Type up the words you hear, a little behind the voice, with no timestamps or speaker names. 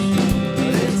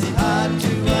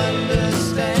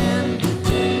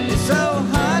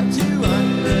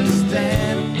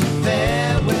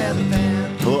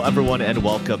everyone, and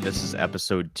welcome. This is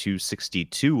episode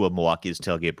 262 of Milwaukee's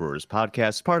Tailgate Brewers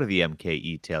podcast, part of the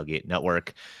MKE Tailgate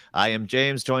Network. I am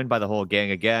James, joined by the whole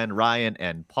gang again, Ryan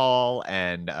and Paul,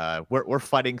 and we're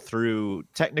fighting through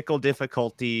technical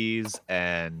difficulties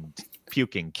and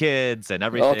puking kids and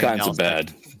everything all kinds else. Of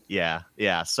bad.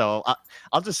 Yeah. So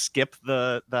I'll just skip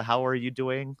the how are you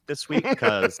doing this week,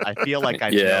 because I feel like I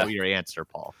know your answer,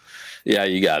 Paul. Yeah,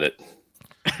 you got it.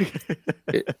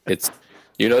 It's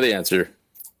you know the answer.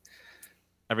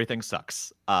 Everything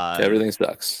sucks. Everything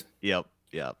sucks. Yep.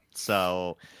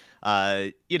 So,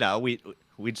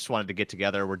 we just wanted to get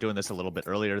together. We're doing this a little bit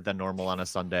earlier than normal on a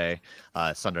Sunday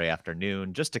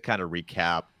afternoon, just to kind of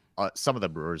recap some of the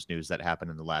Brewers news that happened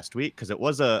in the last week, because it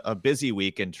was a busy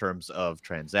week in terms of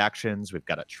transactions. We've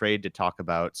got a trade to talk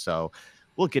about, so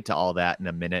we'll get to all that in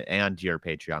a minute and your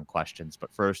Patreon questions.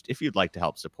 But first, if you'd like to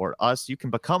help support us, you can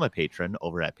become a patron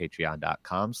over at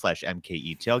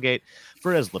patreon.com/MKE Tailgate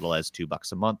for as little as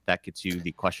 $2 a month. That gets you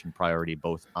the question priority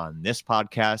both on this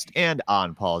podcast and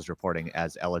on Paul's reporting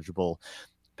as eligible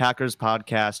Packers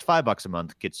podcast. $5 a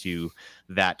month gets you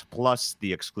that, plus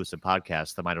the exclusive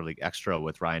podcast, the Minor League Extra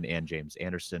with Ryan and James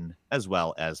Anderson, as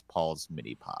well as Paul's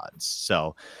mini pods.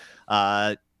 So,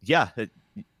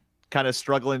 kind of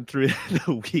struggling through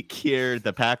the week here.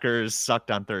 The Packers sucked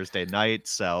on Thursday night,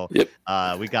 so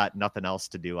we got nothing else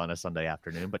to do on a Sunday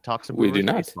afternoon but talk some Brewers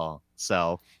baseball.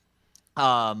 So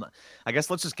I guess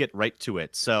let's just get right to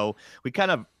it. So we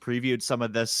kind of previewed some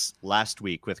of this last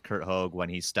week with Kurt Hogue when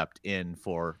he stepped in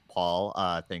for Paul.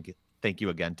 Thank you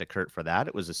again to Kurt for that.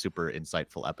 It was a super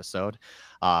insightful episode.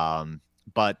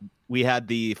 But we had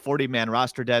the 40-man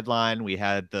roster deadline. We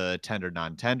had the tender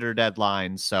non-tender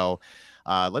deadline. So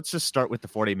let's just start with the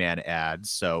 40-man ads.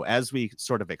 So as we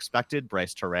sort of expected,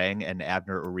 Bryce Terang and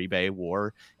Abner Uribe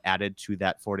were added to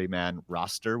that 40-man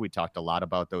roster. We talked a lot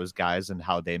about those guys and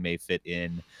how they may fit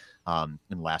in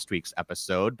last week's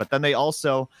episode. But then they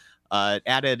also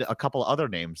added a couple other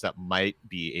names that might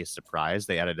be a surprise.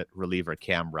 They added reliever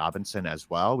Cam Robinson as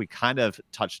well. We kind of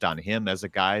touched on him as a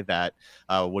guy that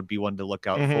would be one to look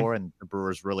out for, and the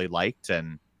Brewers really liked,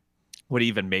 and would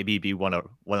even maybe be one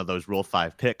of those Rule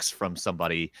 5 picks from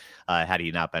somebody had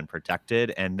he not been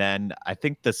protected. And then I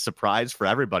think the surprise for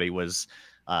everybody was,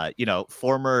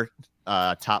 former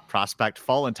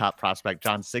fallen top prospect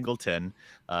John Singleton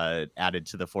added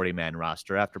to the 40-man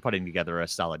roster after putting together a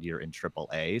solid year in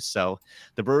AAA. So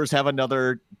the Brewers have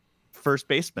another first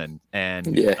baseman, and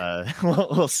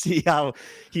we'll see how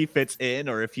he fits in,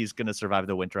 or if he's going to survive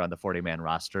the winter on the 40-man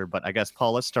roster. But I guess,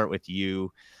 Paul, let's start with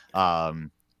you.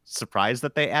 Surprised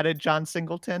that they added John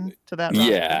Singleton to that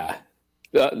roster?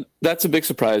 Yeah, that's a big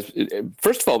surprise.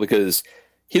 First of all, because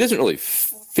he doesn't really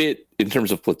fit in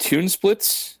terms of platoon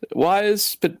splits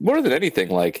wise, but more than anything,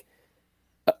 like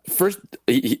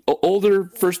older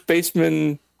first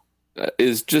baseman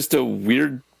is just a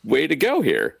weird way to go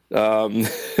here.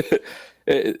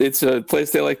 It's a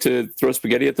place they like to throw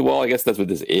spaghetti at the wall. I guess that's what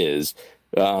this is.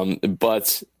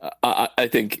 But I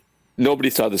think nobody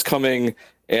saw this coming,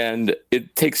 and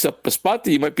it takes up a spot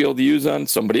that you might be able to use on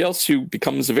somebody else who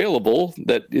becomes available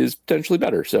that is potentially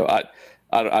better. So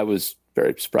I was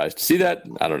very surprised to see that.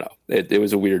 I don't know. It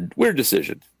was a weird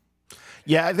decision.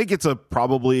 Yeah, I think it's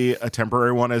probably a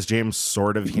temporary one, as James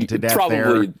sort of hinted at probably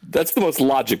there. That's the most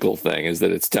logical thing, is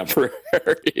that it's temporary.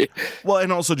 Well,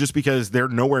 and also just because they're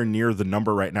nowhere near the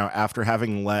number right now after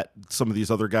having let some of these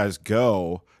other guys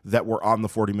go that were on the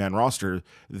 40-man roster.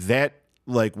 That,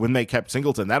 like, when they kept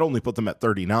Singleton, that only put them at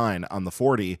 39 on the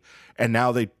 40, and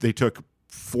now they took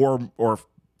four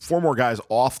more guys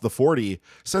off the 40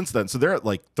 since then, so they're at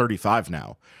like 35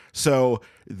 now. So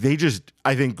they just,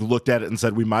 I think, looked at it and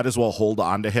said, we might as well hold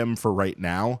on to him for right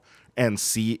now and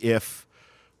see if,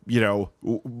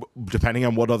 depending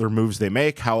on what other moves they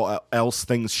make, how else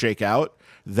things shake out,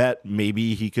 that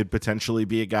maybe he could potentially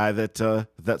be a guy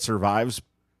that survives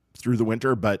through the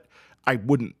winter. But I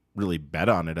wouldn't really bet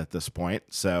on it at this point.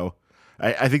 So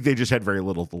I think they just had very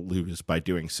little to lose by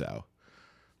doing so.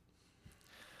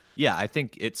 Yeah, I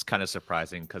think it's kind of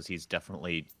surprising because he's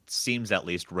definitely seems at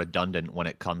least redundant when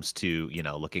it comes to,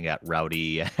 looking at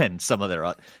Rowdy and some of their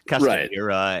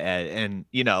Castanera and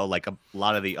like a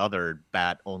lot of the other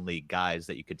bat-only guys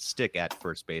that you could stick at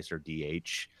first base or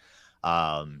DH.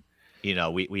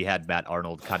 We had Matt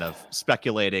Arnold kind of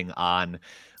speculating on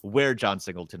where John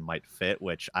Singleton might fit,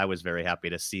 which I was very happy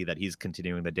to see that he's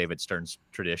continuing the David Stearns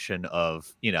tradition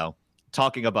of,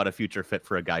 talking about a future fit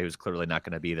for a guy who's clearly not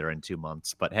going to be there in 2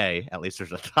 months. But hey, at least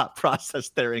there's a thought process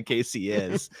there in case he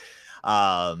is.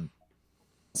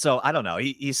 So I don't know.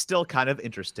 He's still kind of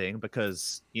interesting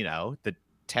because, the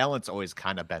talent's always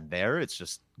kind of been there. It's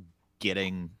just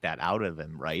getting that out of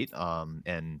him, right?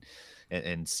 And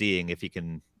seeing if he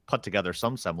can put together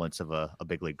some semblance of a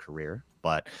big league career.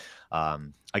 But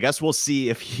I guess we'll see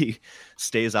if he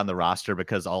stays on the roster,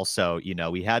 because also,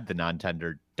 we had the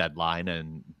non-tender deadline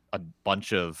and a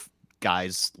bunch of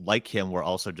guys like him were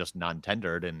also just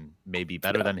non-tendered and maybe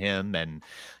better than him. And,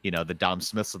 the Dom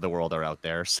Smiths of the world are out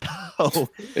there. So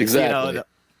exactly.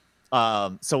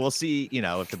 So we'll see,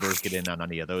 if the Brewers get in on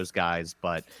any of those guys,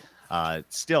 but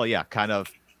still, kind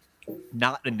of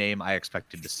not a name I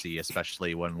expected to see,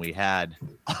 especially when we had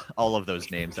all of those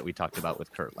names that we talked about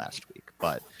with Kurt last week.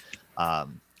 But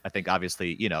I think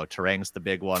obviously, Turang's the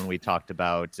big one we talked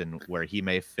about, and where he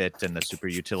may fit in the super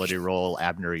utility role.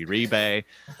 Abner Uribe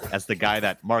as the guy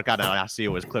that Mark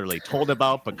Attanasio was clearly told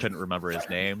about but couldn't remember his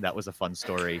name. That was a fun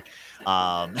story.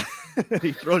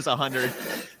 He throws 100.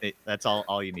 That's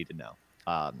all you need to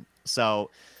know. So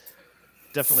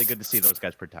definitely good to see those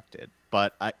guys protected.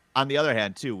 But on the other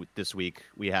hand, too, this week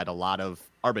we had a lot of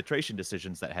arbitration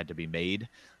decisions that had to be made.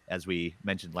 As we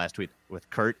mentioned last week with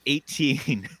Kurt,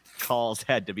 18 calls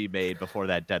had to be made before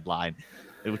that deadline,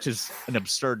 which is an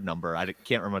absurd number. I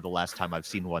can't remember the last time I've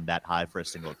seen one that high for a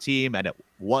single team, and it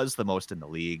was the most in the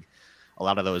league. A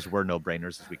lot of those were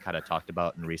no-brainers, as we kind of talked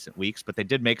about in recent weeks, but they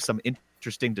did make some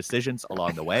interesting decisions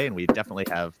along the way, and we definitely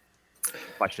have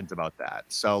questions about that.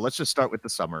 So let's just start with the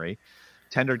summary.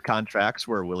 Tendered contracts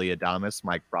were Willy Adames,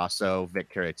 Mike Brasso,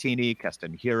 Vic Caratini,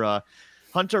 Keston Hiura,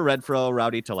 Hunter Renfroe,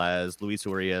 Rowdy Tellez, Luis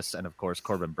Urias, and of course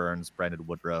Corbin Burns, Brandon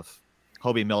Woodruff,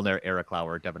 Hobie Milner, Eric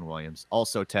Lauer, Devin Williams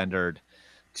also tendered.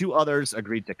 2 others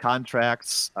agreed to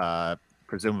contracts,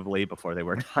 presumably before they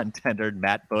were non-tendered.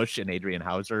 Matt Bush and Adrian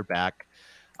Hauser back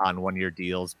on 1-year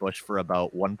deals. Bush for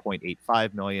about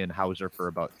 $1.85 million, Hauser for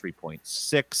about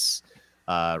 $3.6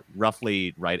 million,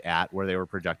 roughly right at where they were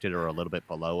projected, or a little bit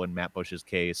below in Matt Bush's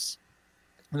case.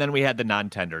 And then we had the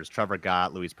non-tenders, Trevor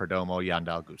Gott, Luis Perdomo,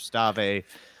 Yandel Gustave.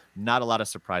 Not a lot of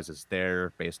surprises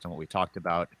there based on what we talked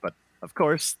about. But, of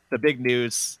course, the big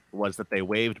news was that they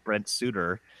waived Brent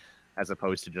Suter as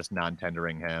opposed to just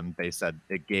non-tendering him. They said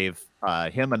it gave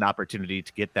him an opportunity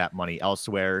to get that money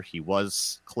elsewhere. He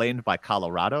was claimed by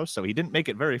Colorado, so he didn't make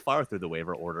it very far through the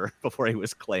waiver order before he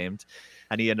was claimed.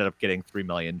 And he ended up getting $3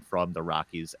 million from the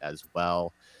Rockies as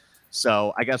well.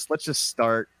 So I guess let's just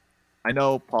start. I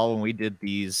know, Paul, when we did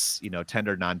these,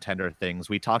 tender, non-tender things,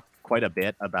 we talked quite a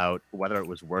bit about whether it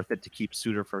was worth it to keep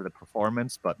Suter for the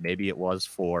performance, but maybe it was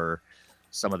for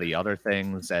some of the other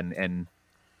things. And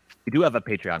we do have a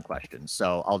Patreon question,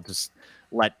 so I'll just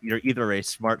let you're either a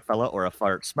smart fella or a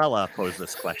fart smella pose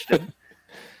this question.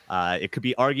 It could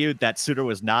be argued that Suter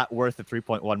was not worth the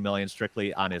 $3.1 million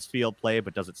strictly on his field play,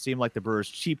 but does it seem like the Brewers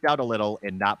cheaped out a little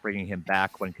in not bringing him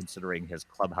back when considering his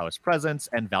clubhouse presence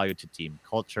and value to team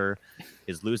culture?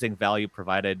 Is losing value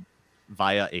provided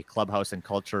via a clubhouse and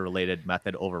culture-related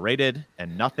method overrated,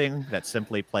 and nothing that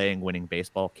simply playing winning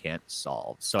baseball can't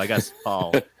solve? So I guess,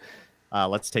 Paul,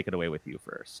 let's take it away with you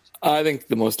first. I think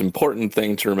the most important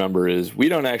thing to remember is we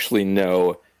don't actually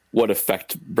know what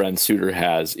effect Brent Suter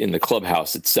has in the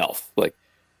clubhouse itself. Like,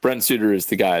 Brent Suter is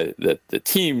the guy that the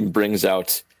team brings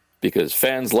out because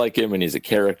fans like him and he's a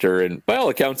character, and by all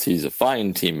accounts, he's a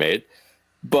fine teammate.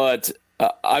 But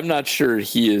I'm not sure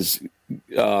he is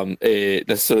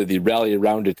necessarily the rally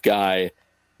around it guy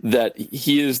that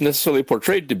he is necessarily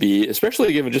portrayed to be,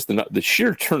 especially given just the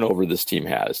sheer turnover this team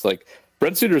has. Like,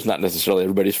 Brent Suter is not necessarily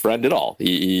everybody's friend at all.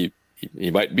 He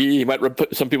might rub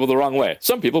some people the wrong way.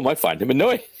 Some people might find him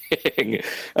annoying,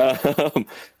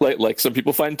 like some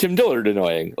people find Tim Dillard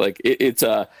annoying. Like, it's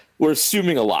we're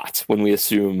assuming a lot when we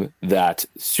assume that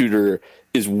Suter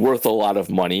is worth a lot of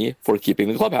money for keeping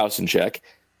the clubhouse in check.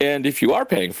 And if you are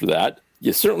paying for that,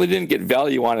 you certainly didn't get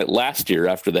value on it last year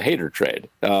after the Hader trade.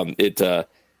 It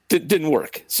didn't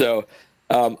work. So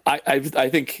I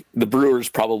think the Brewers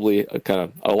probably kind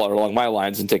of a lot along my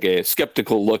lines and take a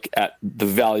skeptical look at the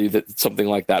value that something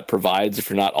like that provides if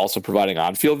you're not also providing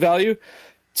on-field value.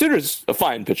 Suter's a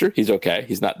fine pitcher. He's okay.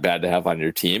 He's not bad to have on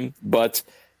your team, but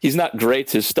he's not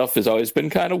great. His stuff has always been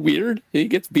kind of weird. He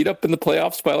gets beat up in the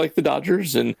playoffs by like the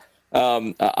Dodgers, and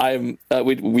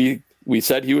we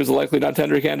said he was a likely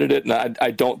non-tender candidate, and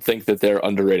I don't think that they're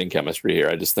underrating chemistry here.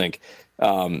 I just think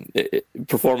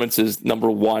performance is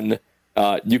number one.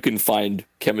 You can find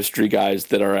chemistry guys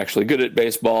that are actually good at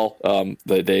baseball.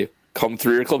 They come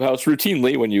through your clubhouse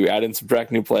routinely when you add and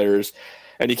subtract new players,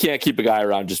 and you can't keep a guy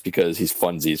around just because he's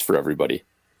funsies for everybody.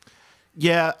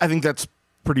 Yeah, I think that's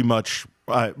pretty much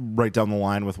right down the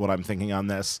line with what I'm thinking on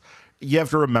this. You have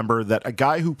to remember that a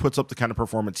guy who puts up the kind of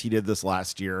performance he did this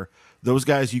last year, those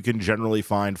guys you can generally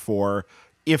find for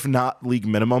if not league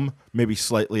minimum, maybe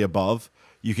slightly above.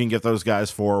 You can get those guys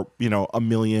for, $1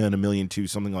 million, $1.2 million,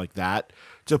 something like that,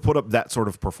 to put up that sort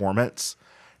of performance.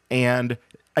 And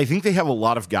I think they have a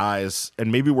lot of guys,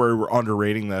 and maybe we're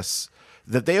underrating this,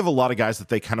 that they have a lot of guys that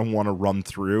they kind of want to run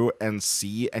through and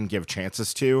see and give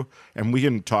chances to. And we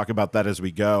can talk about that as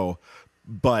we go.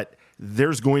 But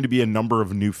there's going to be a number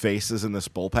of new faces in this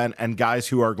bullpen and guys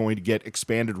who are going to get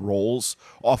expanded roles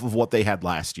off of what they had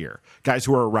last year. Guys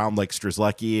who are around like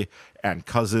Strzelecki and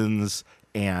Cousins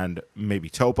and maybe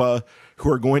Topa,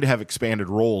 who are going to have expanded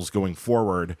roles going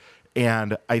forward.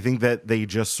 And I think that they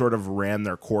just sort of ran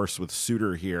their course with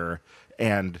Suter here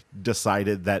and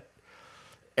decided that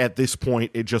at this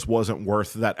point it just wasn't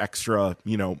worth that extra,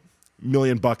 $1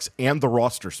 million and the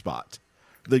roster spot.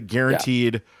 The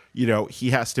guaranteed, he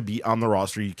has to be on the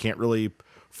roster. You can't really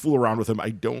fool around with him. I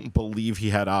don't believe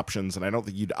he had options, and I don't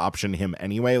think you'd option him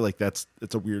anyway. Like it's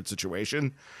a weird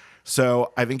situation.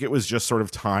 So I think it was just sort of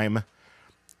time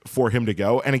for him to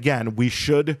go. And again, we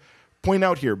should point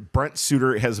out here, Brent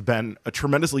Suter has been a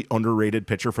tremendously underrated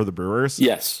pitcher for the Brewers.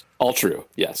 Yes, all true.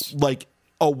 Yes. Like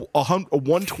a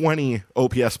 120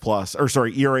 OPS plus, or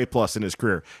sorry, ERA plus in his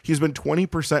career. He's been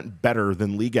 20% better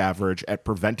than league average at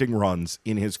preventing runs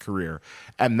in his career.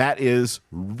 And that is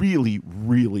really,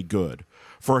 really good.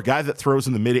 For a guy that throws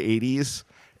in the mid 80s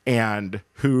and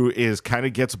who is kind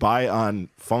of gets by on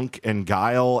funk and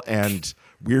guile and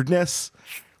weirdness,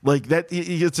 like that,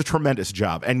 it's a tremendous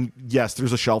job. And yes,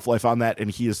 there's a shelf life on that,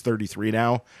 and he is 33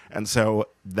 now, and so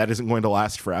that isn't going to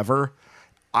last forever.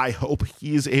 I hope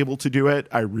he's able to do it.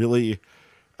 I really,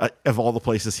 of all the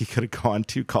places he could have gone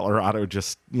to, Colorado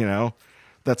just,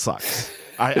 that sucks.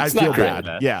 I feel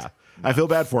bad. Yeah, I feel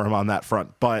bad for him on that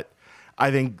front. But I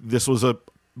think this was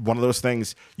one of those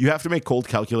things. You have to make cold,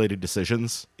 calculated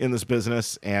decisions in this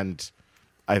business, and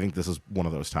I think this is one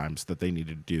of those times that they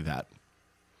needed to do that.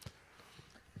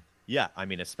 Yeah, I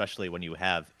mean, especially when you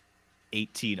have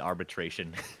 18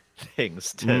 arbitration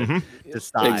things to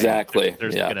decide. Exactly.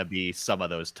 There's going to be some of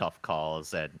those tough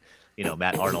calls. And,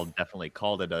 Matt Arnold definitely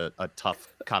called it a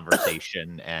tough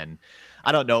conversation. And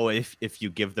I don't know if you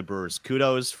give the Brewers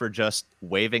kudos for just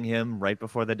waiving him right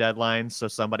before the deadline so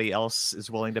somebody else is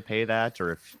willing to pay that,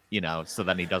 or if, so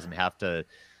then he doesn't have to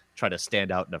try to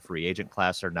stand out in a free agent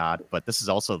class or not. But this is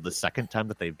also the second time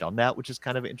that they've done that, which is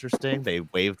kind of interesting. They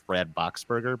waived Brad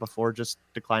Boxberger before just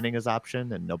declining his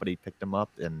option, and nobody picked him up.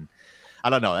 And I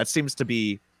don't know. That seems to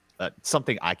be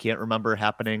something I can't remember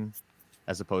happening,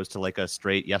 as opposed to like a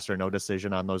straight yes or no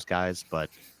decision on those guys. But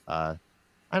I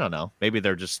don't know. Maybe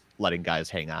they're just letting guys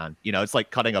hang on. It's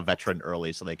like cutting a veteran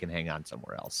early so they can hang on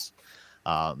somewhere else.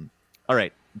 All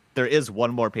right. There is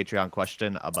one more Patreon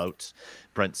question about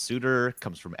Brent Suter. It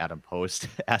comes from Adam Post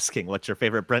asking, what's your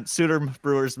favorite Brent Suter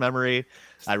Brewers memory?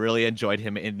 I really enjoyed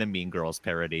him in the Mean Girls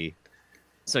parody.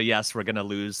 So yes, we're going to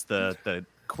lose the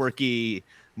quirky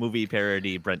movie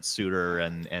parody Brent Suter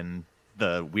and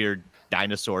the weird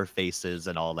dinosaur faces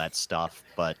and all that stuff.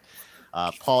 But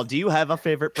Paul, do you have a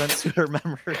favorite Brent Suter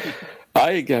memory?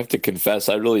 I have to confess,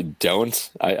 I really don't.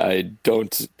 I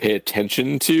don't pay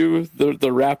attention to the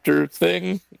Raptor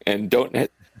thing, and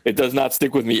it does not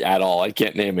stick with me at all. I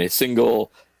can't name a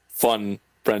single fun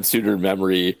Brent Suter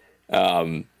memory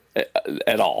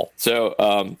at all. So,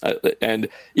 and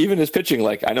even his pitching,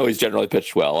 like, I know he's generally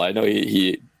pitched well. I know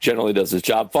he generally does his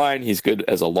job fine. He's good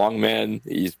as a long man.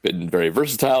 He's been very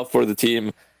versatile for the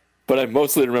team. But I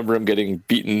mostly remember him getting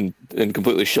beaten and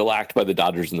completely shellacked by the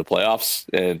Dodgers in the playoffs.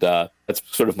 And that's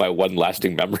sort of my one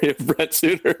lasting memory of Brent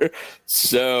Suter.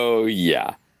 So,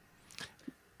 yeah.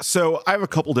 So I have a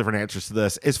couple different answers to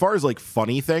this. As far as like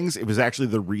funny things, it was actually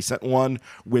the recent one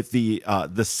with the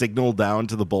signal down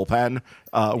to the bullpen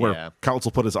where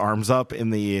Counsell put his arms up in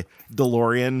the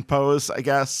DeLorean pose, I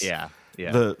guess. Yeah.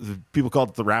 Yeah. The people called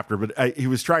it the Raptor, but he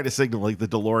was trying to signal like the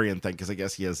DeLorean thing because I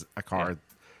guess he has a car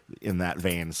in that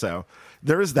vein. So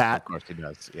there is that. Of course he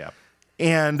does. Yeah.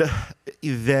 And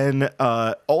then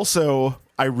also,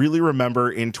 I really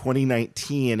remember in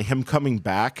 2019 him coming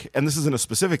back, and this isn't a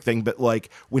specific thing, but like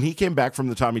when he came back from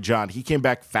the Tommy John, he came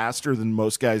back faster than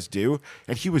most guys do,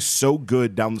 and he was so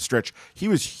good down the stretch. He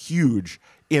was huge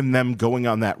in them going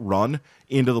on that run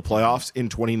into the playoffs in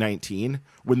 2019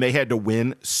 when they had to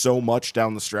win so much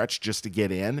down the stretch just to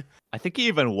get in. I think he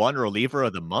even won reliever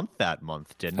of the month that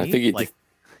month, didn't he? I think he did.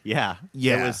 Yeah.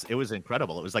 It was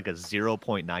incredible. It was like a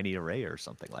 0.9 ERA or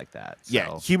something like that. So.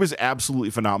 Yeah, he was absolutely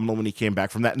phenomenal when he came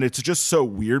back from that. And it's just so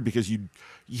weird because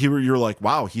you're like,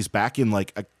 wow, he's back in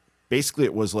like basically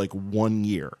it was like 1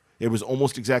 year. It was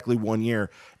almost exactly 1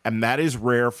 year. And that is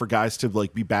rare for guys to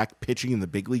like be back pitching in the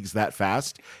big leagues that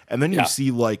fast. And then you see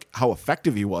like how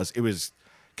effective he was. It was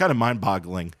kind of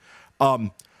mind-boggling.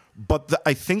 But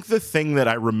I think the thing that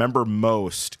I remember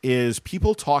most is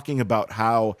people talking about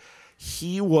how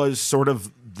he was sort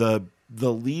of the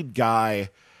lead guy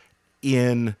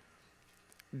in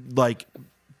like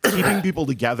keeping people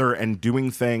together and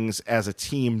doing things as a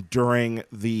team during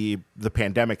the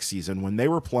pandemic season when they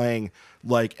were playing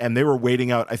and they were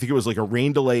waiting out. I think it was like a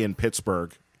rain delay in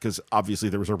Pittsburgh, because obviously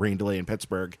there was a rain delay in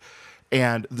Pittsburgh,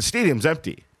 and the stadium's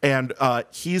empty. And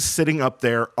he's sitting up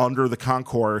there under the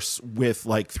concourse with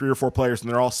like 3 or 4 players,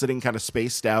 and they're all sitting kind of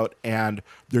spaced out, and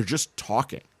they're just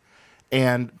talking.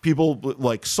 And people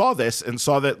like saw this and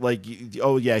saw that like,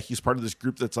 oh yeah, he's part of this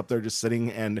group that's up there just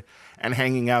sitting and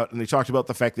hanging out. And they talked about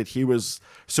the fact that he was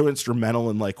so instrumental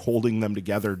in like holding them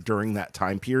together during that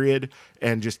time period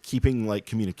and just keeping like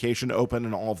communication open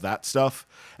and all of that stuff.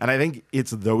 And I think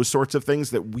it's those sorts of things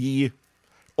that we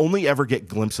only ever get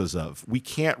glimpses of. We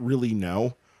can't really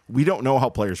know. We don't know how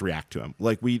players react to him.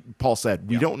 Like Paul said,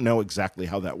 we don't know exactly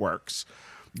how that works.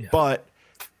 Yeah. But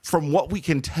from what we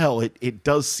can tell, it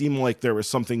does seem like there was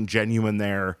something genuine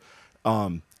there.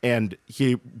 And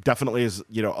he definitely is,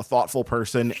 a thoughtful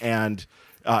person. And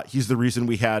he's the reason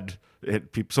we had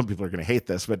some people are going to hate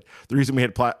this, but the reason we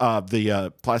had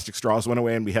the plastic straws went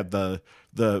away and we had the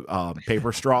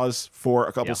paper straws for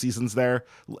a couple seasons there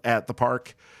at the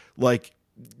park. Like,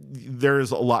 there's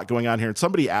a lot going on here. And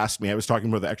somebody asked me, I was talking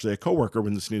with actually a coworker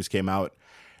when this news came out,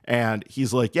 and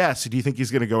he's like, yeah, so do you think he's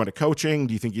going to go into coaching?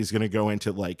 Do you think he's going to go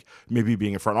into like maybe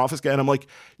being a front office guy? And I'm like,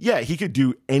 yeah, he could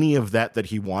do any of that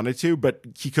he wanted to, but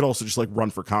he could also just like run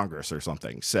for Congress or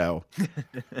something. So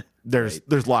there's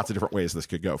lots of different ways this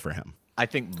could go for him. I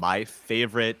think my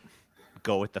favorite,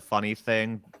 go with the funny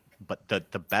thing, but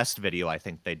the best video I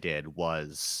think they did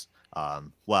was,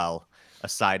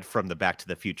 aside from the Back to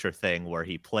the Future thing where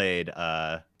he played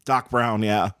Doc Brown,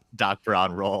 Doc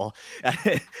Brown role,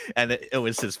 and it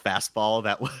was his fastball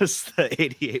that was the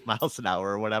 88 miles an hour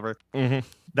or whatever. Mm-hmm.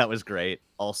 That was great.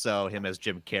 Also, him as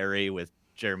Jim Carrey with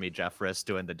Jeremy Jeffress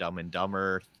doing the Dumb and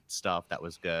Dumber stuff, that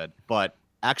was good. But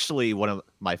actually, one of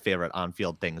my favorite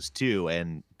on-field things too,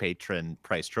 and patron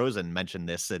Price Trozen mentioned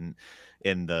this in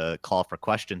the call for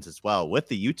questions as well, with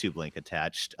the YouTube link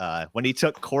attached, when he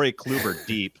took Corey Kluber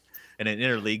deep in an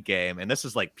interleague game, and this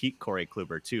is like peak Corey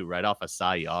Kluber too, right off of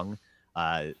Cy Young,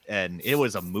 and it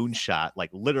was a moonshot,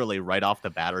 like literally right off the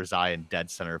batter's eye in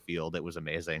dead center field. It was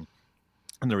amazing,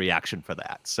 and the reaction for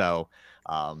that. So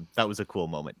that was a cool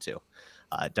moment too.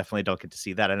 Definitely don't get to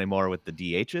see that anymore with the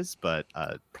DHs, but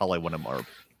probably one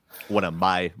of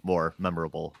my more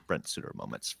memorable Brent Suter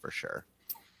moments for sure.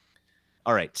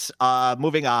 All right,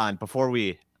 moving on. Before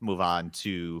we move on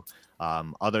to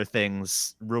other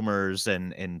things, rumors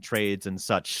and trades and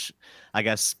such, I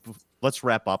guess let's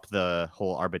wrap up the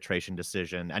whole arbitration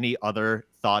decision. Any other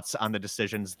thoughts on the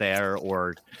decisions there,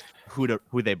 or who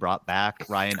they brought back?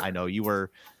 Ryan, I know you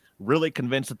were really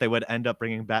convinced that they would end up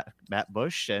bringing back Matt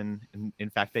Bush, and in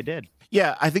fact they did.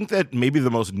 Yeah, I think that maybe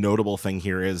the most notable thing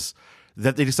here is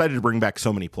that they decided to bring back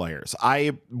so many players.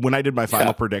 When I did my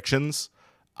final predictions,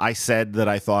 I said that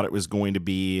I thought it was going to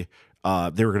be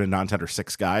they were going to non-tender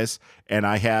 6 guys, and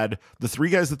I had the 3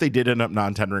 guys that they did end up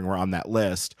non-tendering were on that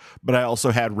list, but I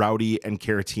also had Rowdy and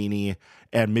Caratini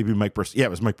and maybe Mike Brosseau. Yeah, it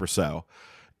was Mike Brosseau.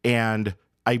 And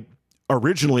I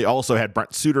originally also had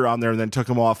Brent Suter on there and then took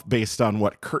him off based on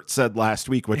what Kurt said last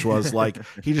week, which was like,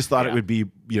 he just thought it would be,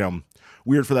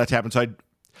 weird for that to happen. So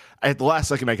at the last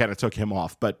second, I kind of took him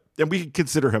off, and we could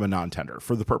consider him a non-tender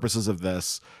for the purposes of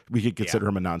this. We could consider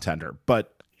him a non-tender,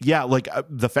 but yeah, like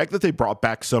the fact that they brought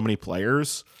back so many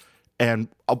players, and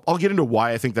I'll get into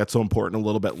why I think that's so important a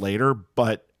little bit later,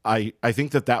 but I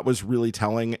think that was really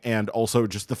telling, and also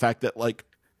just the fact that like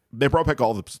they brought back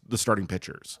all the starting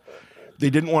pitchers. They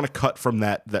didn't want to cut from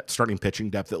that starting pitching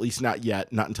depth, at least not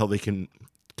yet, not until they can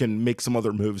make some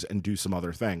other moves and do some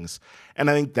other things. And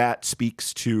I think that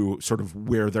speaks to sort of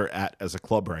where they're at as a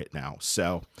club right now.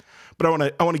 So, but I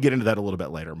want to get into that a little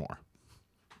bit later more.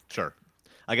 Sure.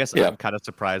 I guess I'm kind of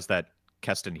surprised that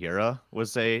Keston Hiura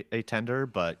was a tender,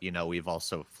 but we've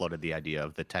also floated the idea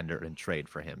of the tender and trade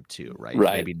for him too, right?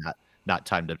 Maybe not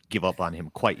time to give up on him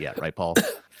quite yet, right, Paul?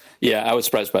 Yeah, I was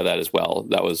surprised by that as well.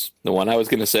 That was the one I was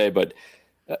going to say, but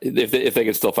if they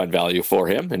could still find value for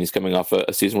him, and he's coming off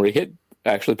a season where he hit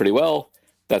actually pretty well,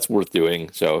 that's worth doing.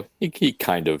 So he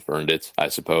kind of earned it, I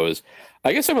suppose.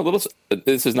 I guess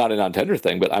this is not a non-tender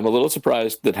thing, but I'm a little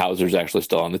surprised that Hauser's actually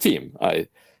still on the team.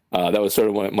 That was sort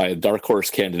of one of my dark horse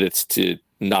candidates to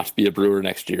not be a Brewer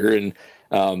next year. And,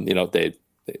 they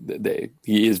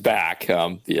he is back.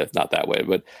 Not that way,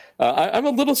 but I'm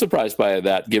a little surprised by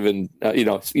that, given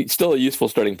he's still a useful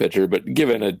starting pitcher, but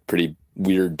given a pretty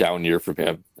weird down year from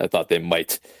him, I thought they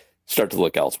might start to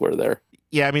look elsewhere there.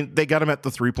 Yeah, I mean, they got him at the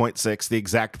 3.6, the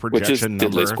exact projection which is number.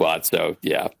 diddly squad, so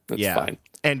that's fine.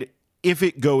 And if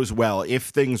it goes well, if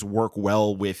things work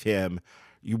well with him,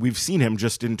 we've seen him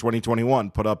just in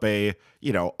 2021 put up a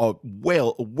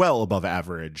well above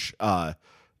average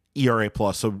ERA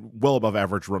plus, so well above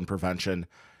average run prevention.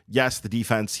 Yes, the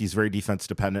defense, he's very defense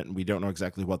dependent, and we don't know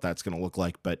exactly what that's going to look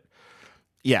like, but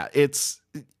yeah, it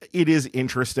is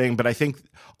interesting. But I think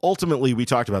ultimately we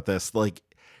talked about this, like,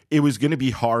 it was going to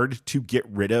be hard to get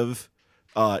rid of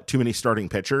too many starting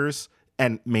pitchers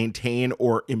and maintain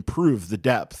or improve the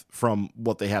depth from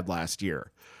what they had last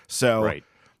year. So right.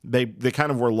 They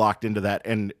kind of were locked into that,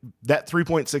 and that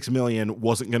 $3.6 million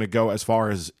wasn't going to go as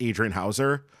far as Adrian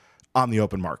Hauser on the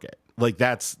open market. Like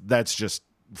that's just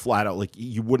flat out, like,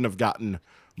 you wouldn't have gotten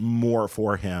more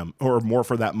for him or more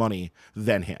for that money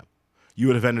than him. You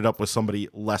would have ended up with somebody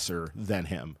lesser than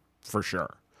him for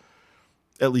sure,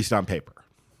 at least on paper.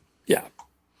 Yeah.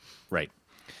 Right.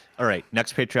 All right.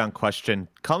 Next Patreon question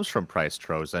comes from Price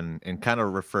Trozen and kind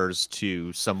of refers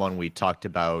to someone we talked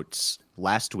about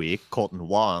last week, Colton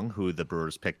Wong, who the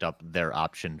Brewers picked up their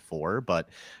option for. But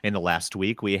in the last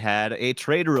week, we had a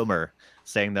trade rumor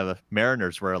saying the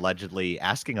Mariners were allegedly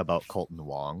asking about Colton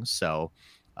Wong. So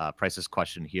Price's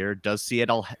question here, does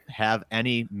Seattle have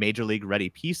any major league ready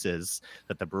pieces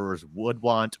that the Brewers would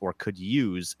want or could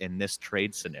use in this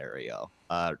trade scenario?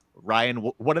 Ryan,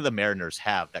 what do the Mariners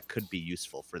have that could be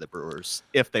useful for the Brewers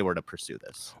if they were to pursue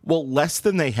this? Well, less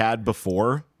than they had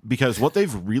before, because what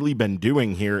they've really been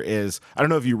doing here is, I don't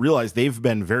know if you realize, they've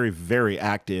been very, very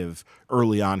active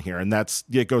early on here. And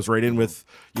it goes right in with,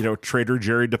 trader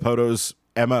Jerry DiPoto's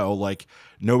MO. Like,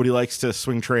 nobody likes to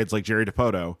swing trades like Jerry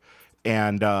DiPoto.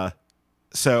 And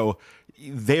so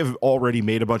they've already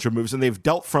made a bunch of moves, and they've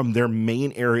dealt from their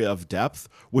main area of depth,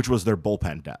 which was their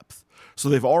bullpen depth. So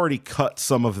they've already cut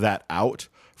some of that out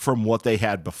from what they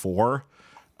had before.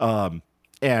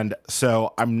 And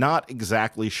so I'm not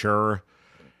exactly sure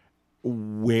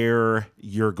where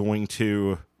you're going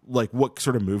to, like, what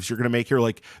sort of moves you're going to make here.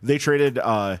 Like, they traded,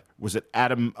 was it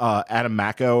Adam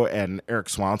Macko and Eric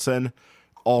Swanson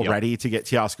already to get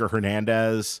Teoscar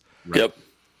Hernandez. Yep.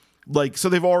 Like, so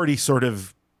they've already sort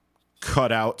of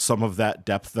cut out some of that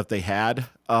depth that they had.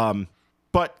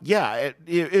 But yeah,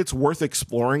 it's worth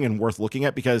exploring and worth looking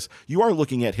at, because you are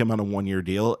looking at him on a 1-year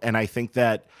deal. And I think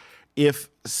that if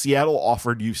Seattle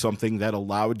offered you something that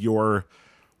allowed your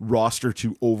roster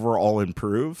to overall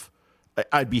improve,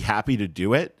 I'd be happy to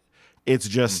do it. It's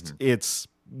just, it's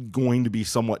going to be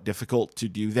somewhat difficult to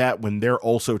do that when they're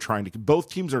also both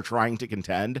teams are trying to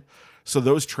contend. So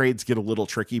those trades get a little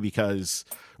tricky, because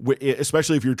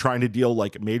especially if you're trying to deal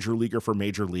like major leaguer for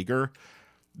major leaguer,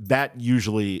 that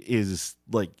usually is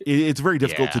like, it's very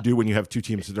difficult to do when you have two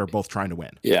teams that are both trying to win.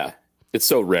 Yeah. It's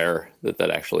so rare that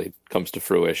actually comes to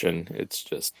fruition. It's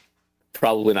just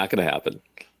probably not going to happen.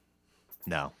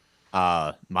 No.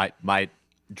 My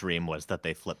dream was that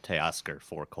they flipped Teoscar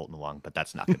for Colton Wong, but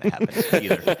that's not going to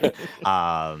happen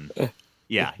either.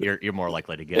 Yeah, you're more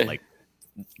likely to get like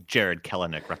Jared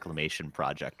Kelenic reclamation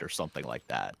project or something like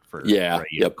that for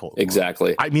Colton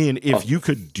exactly. I mean, if you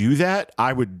could do that,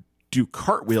 I would do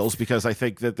cartwheels, because I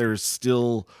think that there's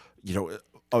still,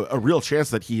 a real chance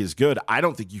that he is good. I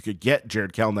don't think you could get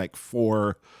Jared Kelenic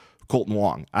for Colton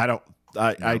Wong. I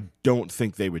don't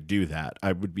think they would do that.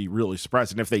 I would be really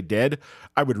surprised. And if they did,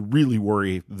 I would really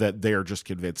worry that they are just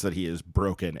convinced that he is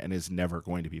broken and is never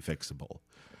going to be fixable.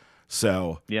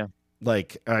 So yeah,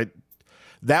 like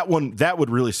that would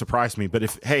really surprise me. But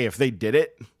if they did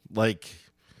it, like,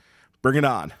 bring it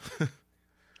on.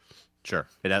 Sure.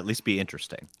 It'd at least be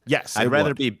interesting. Yes. I'd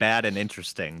rather be bad and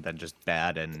interesting than just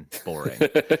bad and boring.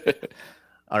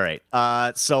 All right.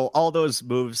 So all those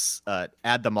moves,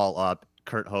 add them all up.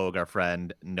 Kurt Hogue, our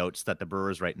friend, notes that the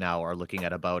Brewers right now are looking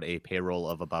at about a payroll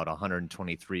of about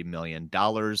 $123 million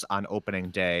on opening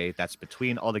day. That's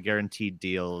between all the guaranteed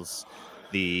deals,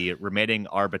 the remaining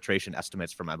arbitration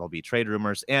estimates from MLB trade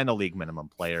rumors, and the league minimum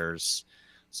players.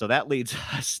 So that leads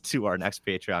us to our next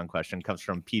Patreon question. Comes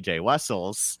from PJ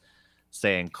Wessels,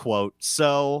 saying, quote,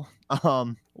 so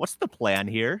what's the plan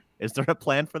here? Is there a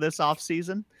plan for this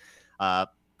offseason?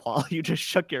 Paul, you just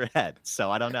shook your head, so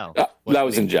I don't know. That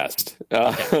was in jest.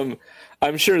 Okay.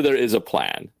 I'm sure there is a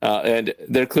plan. And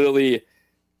they're clearly,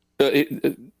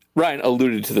 Ryan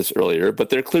alluded to this earlier, but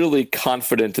they're clearly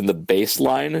confident in the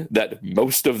baseline that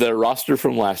most of their roster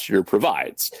from last year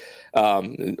provides.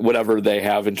 Whatever they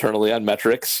have internally on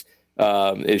metrics,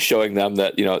 is showing them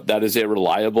that, that is a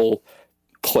reliable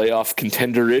playoff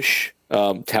contender-ish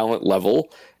talent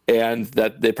level, and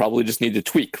that they probably just need to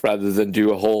tweak rather than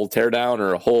do a whole teardown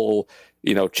or a whole,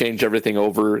 change everything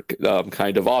over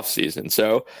kind of off season.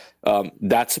 So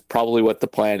that's probably what the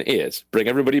plan is. Bring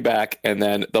everybody back, and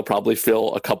then they'll probably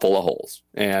fill a couple of holes.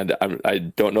 And I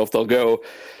don't know if they'll go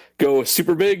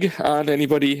super big on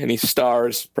any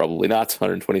stars. Probably not.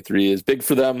 123 is big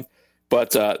for them,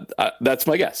 but that's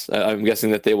my guess. I'm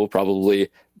guessing that they will probably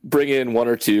bring in one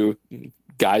or two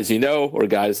guys, or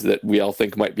guys that we all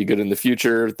think might be good in the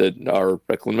future that are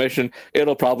reclamation.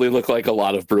 It'll probably look like a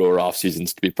lot of Brewer off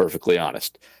seasons, to be perfectly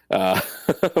honest.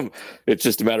 It's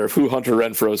just a matter of who Hunter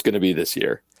Renfroe is going to be this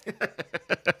year.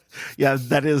 Yeah,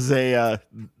 that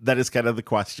is kind of the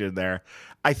question there.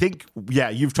 I think,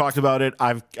 you've talked about it.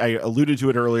 I alluded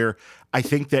to it earlier. I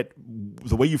think that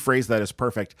the way you phrase that is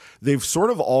perfect. They've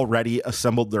sort of already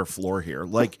assembled their floor here.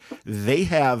 Like, they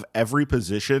have every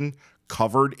position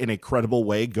covered in a credible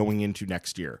way going into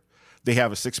next year. They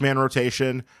have a 6-man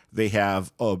rotation. They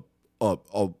have a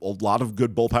lot of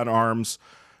good bullpen arms.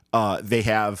 They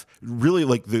have really,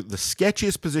 like, the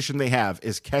sketchiest position they have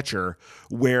is catcher,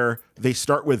 where they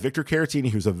start with Victor Caratini,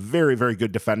 who's a very, very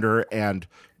good defender and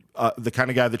the kind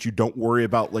of guy that you don't worry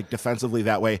about, like, defensively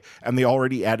that way. And they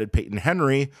already added Peyton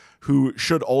Henry, who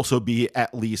should also be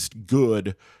at least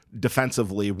good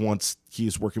defensively once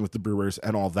he's working with the Brewers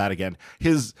and all of that again.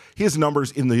 His numbers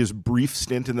in his brief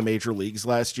stint in the major leagues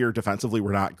last year defensively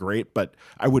were not great, but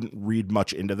I wouldn't read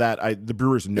much into that. The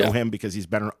Brewers know him because he's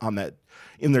been on that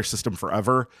in their system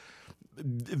forever.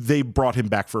 They brought him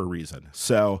back for a reason.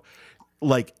 So,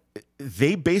 like,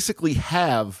 they basically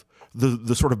have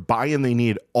the sort of buy-in they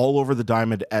need all over the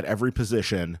diamond at every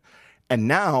position. And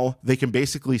now they can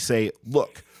basically say,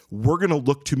 look, we're going to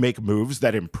look to make moves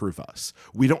that improve us.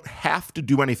 We don't have to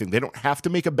do anything. They don't have to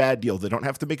make a bad deal. They don't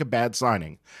have to make a bad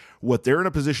signing. What they're in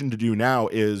a position to do now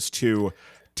is to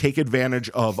take advantage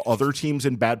of other teams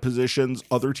in bad positions,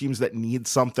 other teams that need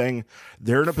something.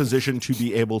 They're in a position to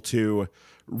be able to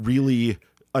really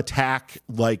attack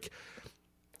like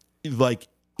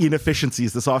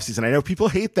inefficiencies this offseason. I know people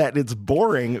hate that and it's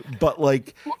boring, but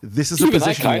like, this is a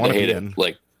position you want to be in.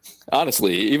 Like,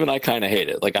 honestly, even I kind of hate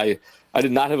it. Like, I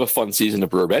did not have a fun season of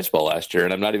Brewer baseball last year,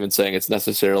 and I'm not even saying it's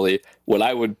necessarily what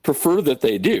I would prefer that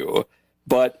they do,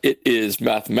 but it is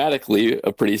mathematically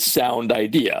a pretty sound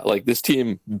idea. Like, this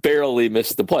team barely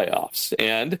missed the playoffs,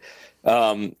 and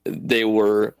they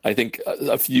were, I think,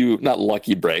 a few, not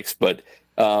lucky breaks, but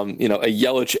a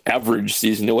Yelich average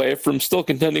season away from still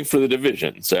contending for the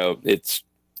division. So it's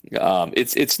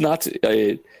not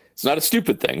a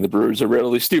stupid thing. The Brewers are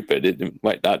rarely stupid. It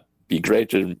might not be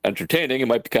great and entertaining. It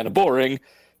might be kind of boring,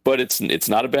 but it's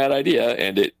not a bad idea,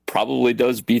 and it probably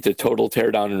does beat a total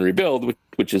teardown and rebuild,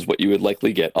 which is what you would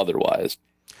likely get otherwise.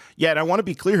 Yeah, and I want to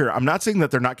be clear here. I'm not saying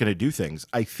that they're not going to do things.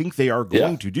 I think they are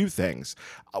going to do things.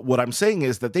 What I'm saying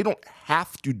is that they don't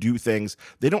have to do things.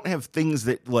 They don't have things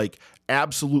that, like,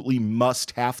 absolutely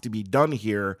must have to be done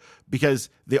here, because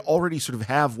they already sort of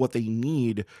have what they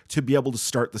need to be able to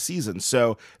start the season.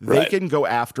 So they can go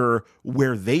after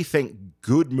where they think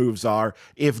good moves are.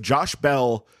 If Josh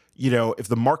Bell, if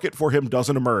the market for him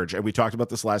doesn't emerge, and we talked about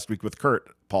this last week with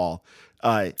Kurt, Paul,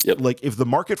 like, if the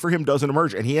market for him doesn't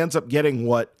emerge and he ends up getting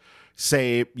what,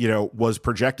 say, was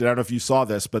projected. I don't know if you saw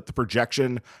this, but the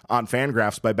projection on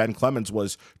Fangraphs by Ben Clemens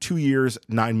was 2 years,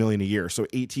 $9 million a year. So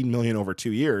 $18 million over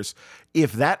 2 years.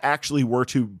 If that actually were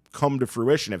to come to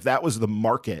fruition, if that was the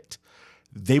market,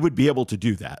 they would be able to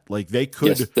do that. Like, they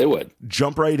could, they would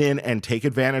jump right in and take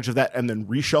advantage of that, and then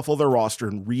reshuffle their roster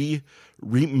and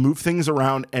move things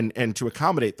around and to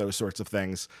accommodate those sorts of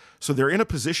things. So they're in a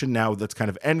position now that's kind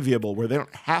of enviable, where they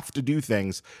don't have to do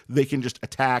things. They can just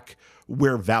attack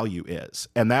where value is.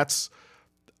 And that's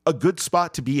a good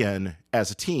spot to be in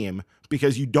as a team,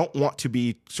 because you don't want to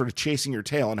be sort of chasing your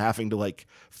tail and having to, like,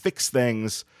 fix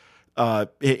things.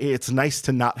 It's nice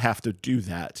to not have to do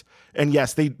that. And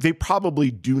yes, they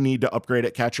probably do need to upgrade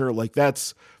at catcher. Like,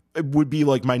 it would be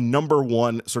like my number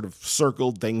one sort of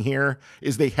circled thing here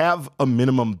is they have a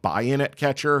minimum buy-in at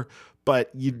catcher, but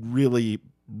you'd really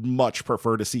much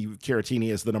prefer to see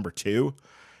Caratini as the number 2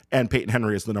 and Peyton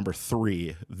Henry as the number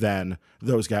 3 than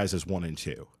those guys as 1 and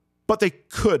 2. But they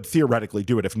could theoretically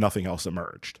do it if nothing else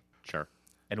emerged. Sure.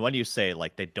 And when you say,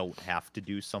 like, they don't have to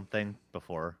do something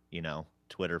before,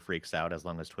 Twitter freaks out, as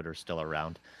long as Twitter's still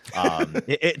around,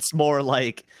 it's more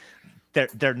like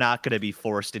they're not going to be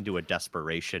forced into a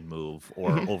desperation move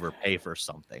or overpay for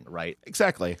something, right?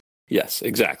 Exactly. Yes,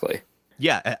 exactly.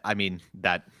 Yeah, I mean,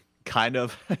 that kind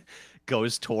of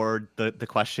goes toward the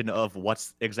question of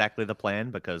what's exactly the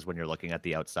plan, because when you're looking at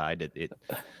the outside,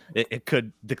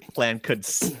 the plan could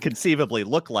conceivably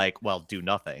look like, well, do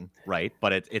nothing, right?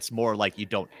 But it's more like you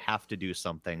don't have to do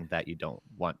something that you don't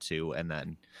want to, and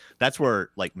then that's where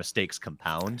like mistakes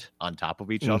compound on top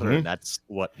of each other, and that's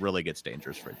what really gets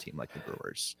dangerous for a team like the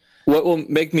Brewers. What will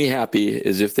make me happy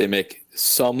is if they make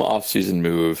some offseason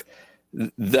move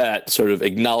that sort of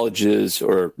acknowledges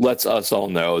or lets us all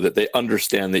know that they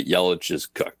understand that Yelich is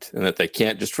cooked and that they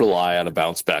can't just rely on a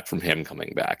bounce back from him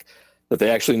coming back, that they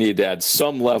actually need to add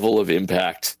some level of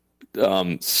impact,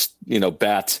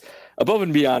 bats above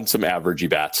and beyond some averagey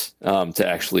bats to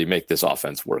actually make this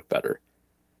offense work better.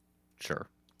 Sure.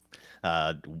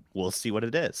 We'll see what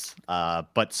it is.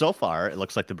 But so far, it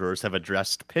looks like the Brewers have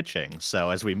addressed pitching. So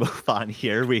as we move on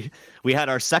here, we had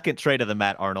our second trade of the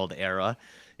Matt Arnold era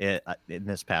in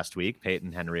this past week.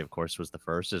 Peyton Henry, of course, was the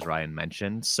first, as Ryan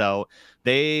mentioned. So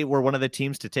they were one of the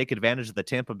teams to take advantage of the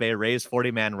Tampa Bay Rays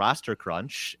 40-man roster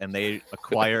crunch, and they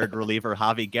acquired reliever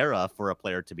Javi Guerra for a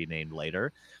player to be named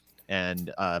later.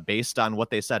 And based on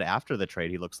what they said after the trade,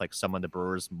 he looks like someone the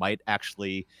Brewers might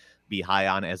actually be high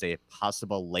on as a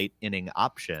possible late inning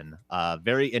option.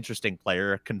 Very interesting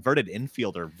player, converted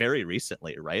infielder very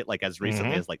recently, right? Like as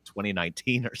recently as like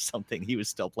 2019 or something, he was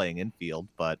still playing infield,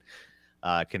 but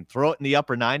can throw it in the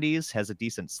upper 90s, has a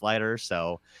decent slider.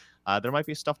 So there might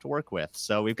be stuff to work with.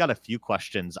 So we've got a few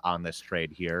questions on this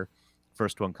trade here.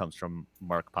 First one comes from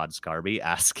Mark Podscarby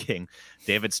asking,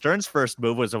 David Stern's first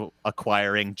move was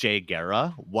acquiring Jay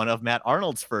Guerra. One of Matt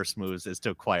Arnold's first moves is to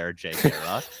acquire Jay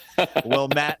Guerra. Will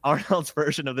Matt Arnold's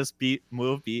version of this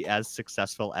move be as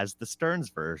successful as the Stearns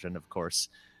version? Of course,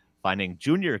 finding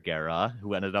Junior Guerra,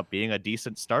 who ended up being a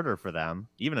decent starter for them,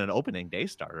 even an opening day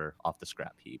starter off the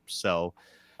scrap heap. So,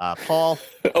 Paul,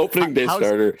 opening day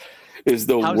starter is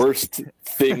the worst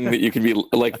thing that you can be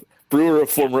like. Brewer, a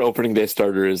former opening day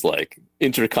starter, is like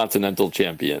intercontinental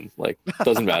champion. Like,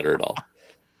 doesn't matter at all.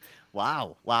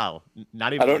 Wow.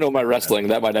 Not even. I don't know my wrestling.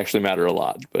 That might actually matter a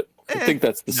lot, but I think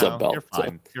that's the sub belt. You're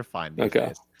fine. So. You're fine. Okay.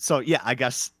 Days. So yeah, I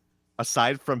guess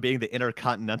aside from being the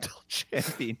intercontinental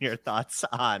champion, your thoughts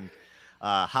on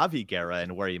Javi Guerra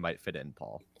and where you might fit in,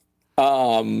 Paul?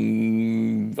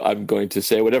 I'm going to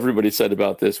say what everybody said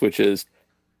about this, which is,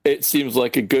 it seems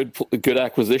like a good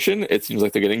acquisition. It seems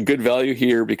like they're getting good value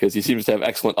here because he seems to have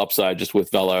excellent upside just with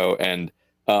velo, and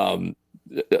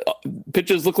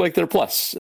pitches look like they're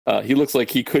plus. He looks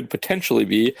like he could potentially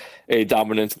be a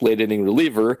dominant late inning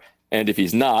reliever, and if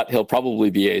he's not, he'll probably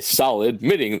be a solid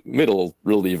middle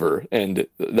reliever, and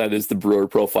that is the Brewer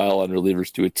profile on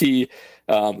relievers to a T.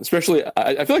 Especially,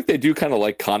 I feel like they do kind of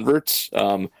like converts.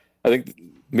 I think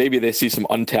maybe they see some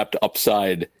untapped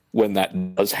upside when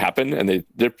that does happen, and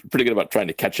they're pretty good about trying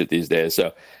to catch it these days.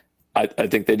 So I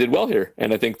think they did well here,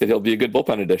 and I think that he'll be a good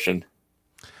bullpen addition.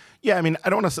 Yeah, I mean, I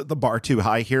don't want to set the bar too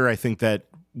high here. I think that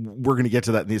we're going to get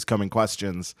to that in these coming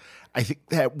questions. I think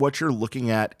that what you're looking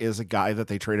at is a guy that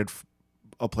they traded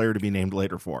a player to be named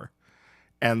later for.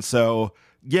 And so,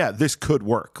 yeah, this could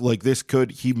work. Like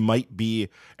he might be,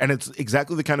 and it's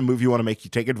exactly the kind of move you want to make. You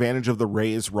take advantage of the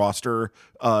Rays roster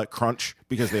crunch,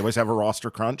 because they always have a roster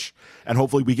crunch. And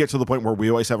hopefully we get to the point where we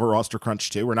always have a roster crunch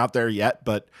too. We're not there yet,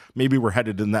 but maybe we're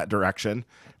headed in that direction.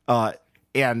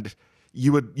 And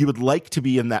you would like to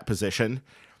be in that position,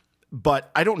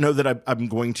 but I don't know that I'm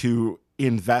going to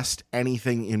invest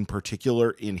anything in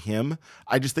particular in him.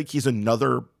 I just think he's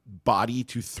another body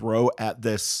to throw at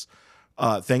this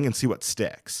thing and see what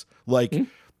sticks.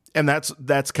 And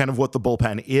that's kind of what the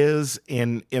bullpen is.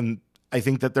 In I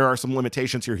think that there are some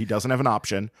limitations here. He doesn't have an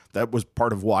option. That was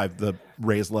part of why the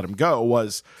Rays let him go,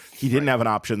 was he didn't have an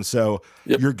option. So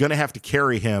you're going to have to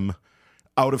carry him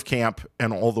out of camp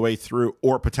and all the way through,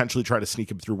 or potentially try to sneak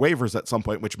him through waivers at some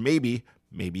point, which maybe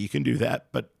you can do that,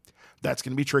 but that's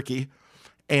going to be tricky.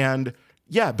 And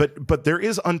yeah, but there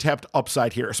is untapped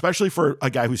upside here, especially for a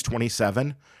guy who's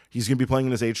 27. He's going to be playing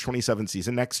in his age 27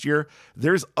 season next year.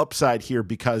 There's upside here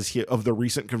because of the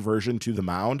recent conversion to the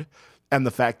mound, and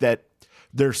the fact that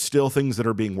there's still things that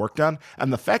are being worked on.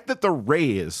 And the fact that the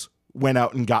Rays went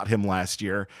out and got him last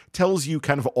year tells you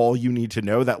kind of all you need to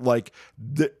know, that like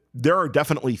there are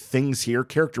definitely things here,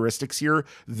 characteristics here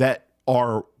that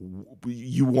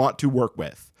you want to work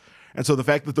with. And so the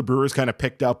fact that the Brewers kind of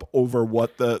picked up over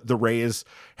what the Rays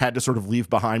had to sort of leave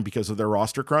behind because of their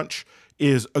roster crunch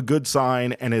is a good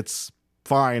sign, and it's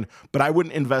fine. But I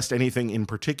wouldn't invest anything in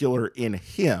particular in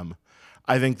him.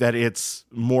 I think that it's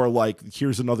more like,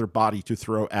 here's another body to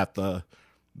throw at the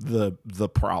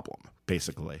problem,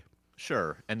 basically.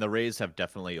 Sure. And the Rays have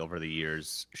definitely over the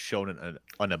years shown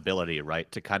an ability, right,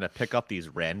 to kind of pick up these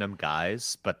random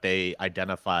guys, but they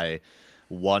identify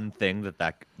one thing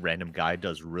that random guy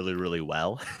does really, really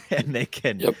well, and they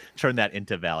can turn that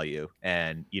into value.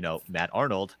 And, Matt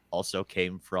Arnold also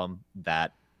came from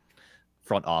that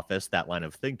front office, that line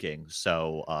of thinking.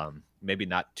 So maybe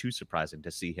not too surprising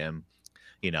to see him,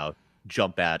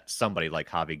 jump at somebody like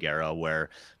Javi Guerra,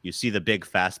 where you see the big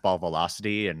fastball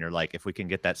velocity and you're like, if we can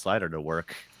get that slider to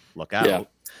work, look out. Yeah.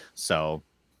 So,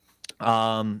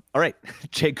 all right.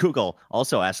 Jay Google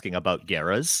also asking about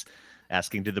Guerras,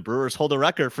 asking, do the Brewers hold a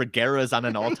record for Guerras on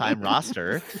an all-time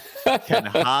roster? Can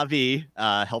Javi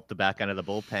help the back end of the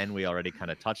bullpen? We already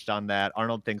kind of touched on that.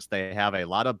 Arnold thinks they have a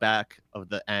lot of back of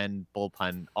the end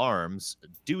bullpen arms.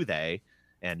 Do they?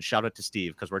 And shout out to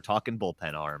Steve, because we're talking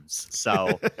bullpen arms.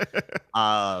 So,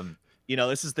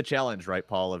 this is the challenge, right,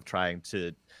 Paul, of trying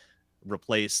to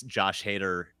replace Josh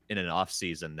Hader in an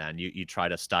offseason. Then you try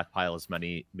to stockpile as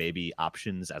many maybe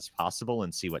options as possible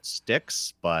and see what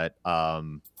sticks. But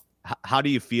how do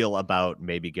you feel about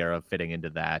maybe Guerra fitting into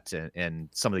that and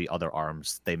some of the other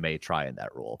arms they may try in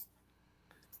that role?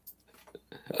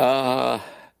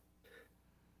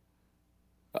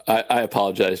 I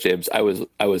apologize, James. I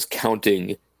was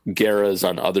counting Guerras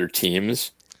on other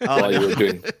teams while you were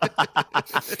doing.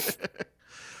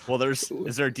 Well,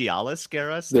 is there Dialis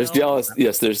Guerra? There's Dialis.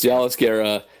 Yes, there's Dialis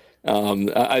Guerra.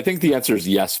 I think the answer is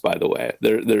yes. By the way,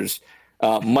 there's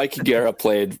Mike Guerra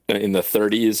played in the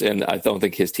 30s, and I don't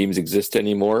think his teams exist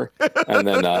anymore. And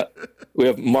then we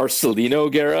have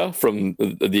Marcelino Guerra from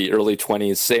the early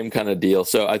 20s, same kind of deal.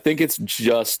 So I think it's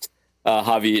just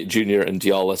Javi Jr. and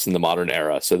Dialis in the modern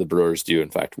era. So the Brewers do, in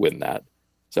fact, win that.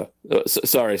 So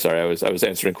sorry. I was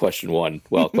answering question one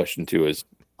while question two is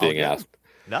being asked.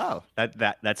 No,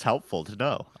 that's helpful to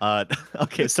know.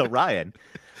 Okay, so Ryan,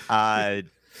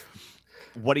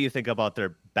 what do you think about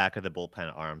their back of the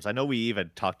bullpen arms? I know we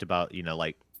even talked about,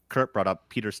 like Kurt brought up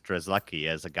Peter Strzelecki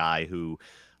as a guy who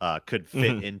could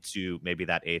fit into maybe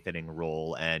that eighth inning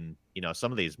role. And,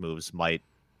 some of these moves might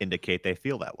indicate they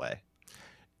feel that way.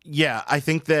 Yeah, I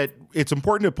think that it's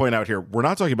important to point out here, we're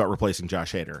not talking about replacing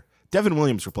Josh Hader. Devin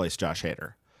Williams replaced Josh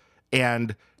Hader.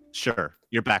 And sure,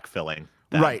 you're backfilling.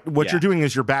 Right. What you're doing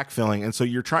is you're backfilling. And so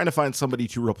you're trying to find somebody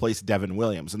to replace Devin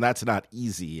Williams. And that's not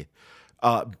easy.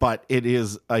 But it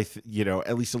is, at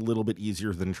least a little bit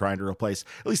easier than trying to replace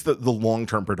at least the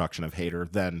long-term production of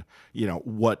Hader than,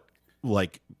 what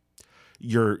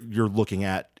you're looking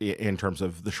at in terms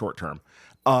of the short term.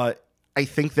 I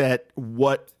think that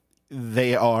what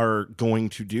they are going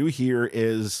to do here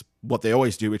is what they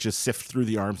always do, which is sift through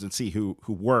the arms and see who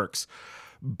works.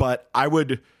 But I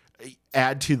would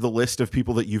add to the list of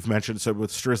people that you've mentioned. So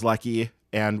with Strzelecki,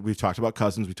 and we've talked about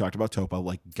Cousins, we talked about Topa,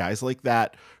 like guys like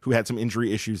that who had some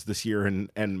injury issues this year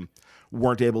and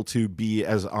weren't able to be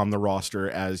as on the roster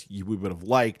as we would have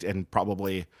liked and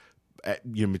probably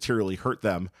materially hurt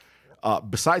them.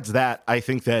 Besides that, I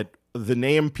think that the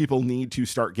name people need to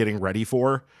start getting ready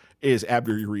for is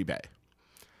Abner Uribe.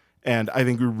 And I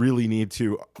think we really need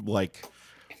to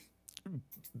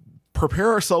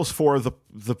prepare ourselves for the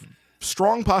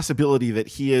strong possibility that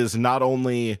he is not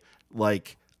only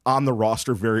on the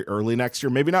roster very early next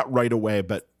year, maybe not right away,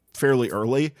 but fairly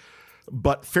early,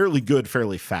 but fairly good,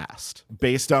 fairly fast,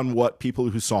 based on what people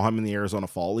who saw him in the Arizona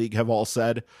Fall League have all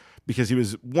said, because he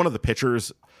was one of the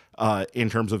pitchers in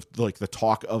terms of the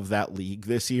talk of that league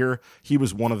this year. He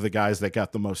was one of the guys that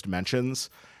got the most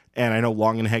mentions. And I know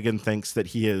Longenhagen thinks that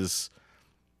he is,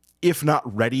 if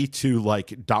not ready to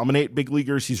dominate big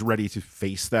leaguers, he's ready to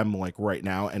face them right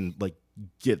now and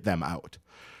get them out.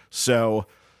 So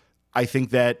I think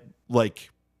that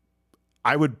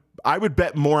I would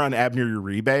bet more on Abner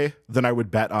Uribe than I would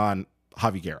bet on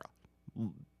Javi Guerra.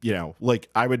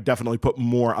 I would definitely put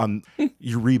more on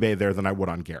Uribe there than I would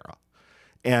on Guerra.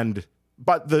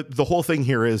 But the whole thing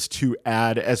here is to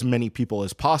add as many people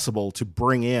as possible to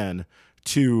bring in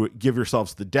to give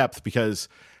yourselves the depth, because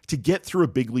to get through a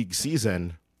big league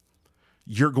season,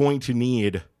 you're going to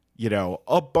need,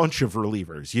 a bunch of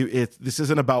relievers. This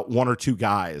isn't about one or two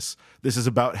guys. This is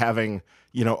about having,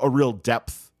 a real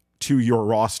depth to your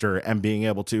roster and being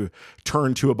able to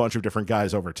turn to a bunch of different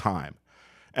guys over time.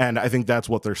 And I think that's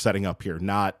what they're setting up here,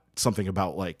 not something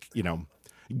about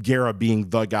Guerra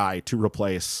being the guy to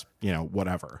replace,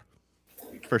 whatever.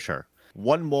 For sure.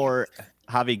 One more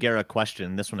Javi Guerra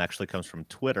question. This one actually comes from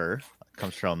Twitter. It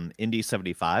comes from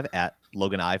Indy75 at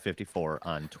LoganI54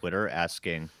 on Twitter,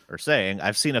 saying,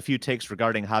 I've seen a few takes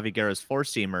regarding Javi Guerra's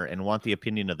four-seamer and want the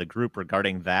opinion of the group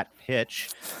regarding that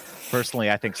pitch.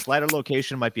 Personally, I think slider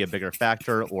location might be a bigger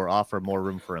factor or offer more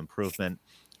room for improvement.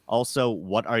 Also,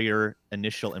 what are your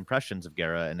initial impressions of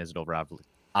Guerra, and is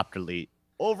it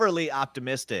overly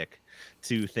optimistic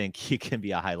to think he can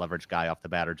be a high leverage guy off the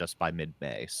bat or just by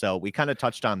mid-May? So we kind of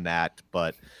touched on that,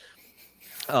 but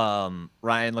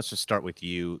Ryan, let's just start with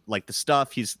you. Like the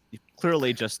stuff, he's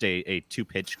clearly just a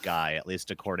two-pitch guy, at least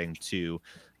according to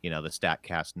the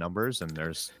StatCast numbers, and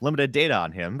there's limited data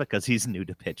on him because he's new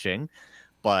to pitching,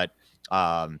 but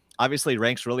obviously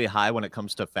ranks really high when it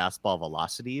comes to fastball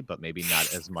velocity, but maybe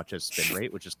not as much as spin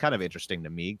rate, which is kind of interesting to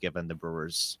me, given the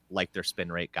Brewers like their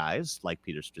spin rate guys, like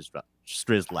Peter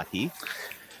Strzelecki.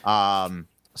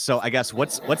 So I guess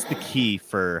what's the key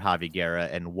for Javi Guerra,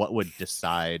 and what would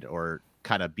decide or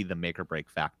kind of be the make or break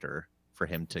factor for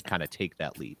him to kind of take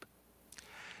that leap?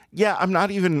 Yeah, I'm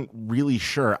not even really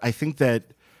sure. I think that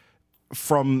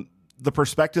from the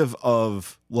perspective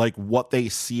of like what they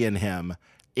see in him,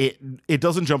 it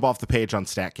doesn't jump off the page on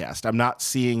StatCast. I'm not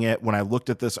seeing it when I looked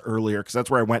at this earlier, because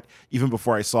that's where I went even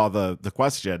before I saw the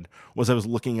question, was I was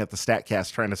looking at the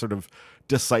StatCast trying to sort of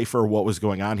decipher what was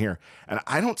going on here. And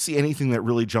I don't see anything that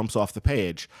really jumps off the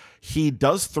page. He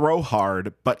does throw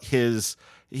hard, but his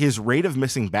rate of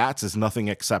missing bats is nothing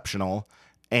exceptional.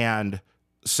 And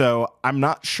so I'm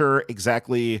not sure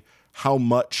exactly how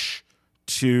much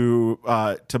to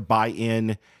buy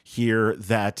in here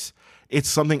that it's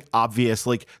something obvious.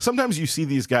 Like sometimes you see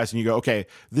these guys and you go, okay,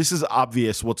 this is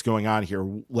obvious what's going on here.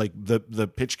 Like the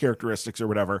pitch characteristics or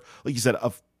whatever, like you said,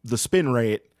 of the spin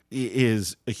rate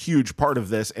is a huge part of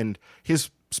this. And his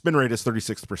spin rate is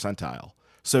 36th percentile.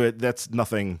 So that's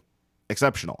nothing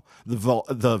exceptional. The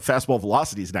fastball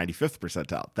velocity is 95th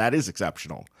percentile. That is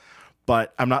exceptional,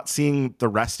 but I'm not seeing the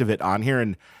rest of it on here.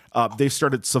 And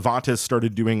Savantes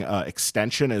started doing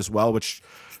extension as well, which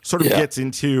sort of gets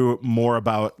into more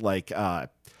about like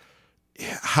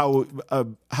how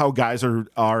guys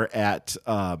are at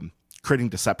creating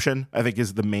deception, I think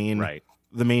is the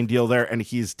main deal there. And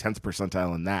he's 10th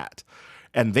percentile in that.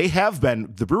 And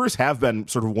the Brewers have been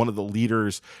sort of one of the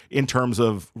leaders in terms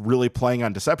of really playing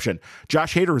on deception.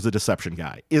 Josh Hader is a deception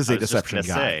guy,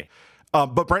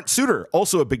 but Brent Suter,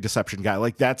 also a big deception guy.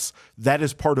 Like that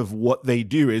is part of what they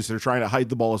do, is they're trying to hide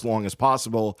the ball as long as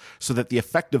possible so that the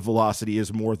effective velocity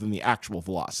is more than the actual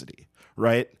velocity,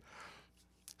 right?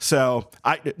 So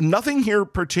nothing here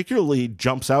particularly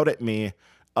jumps out at me,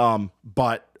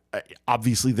 but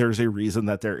obviously there's a reason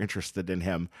that they're interested in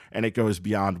him, and it goes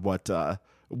beyond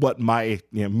what my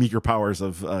meager powers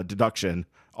of deduction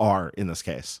are in this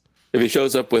case. If he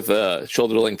shows up with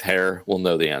shoulder-length hair, we'll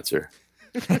know the answer.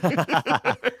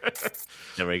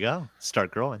 There we go.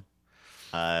 Start growing.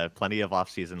 Plenty of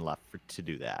off-season left to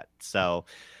do that. So,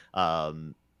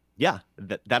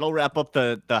 that'll wrap up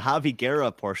the Javi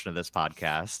Guerra portion of this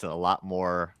podcast. A lot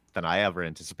more than I ever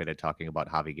anticipated talking about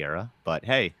Javi Guerra. But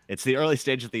hey, it's the early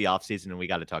stage of the offseason, and we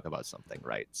got to talk about something,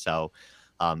 right? So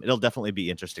it'll definitely be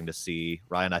interesting to see.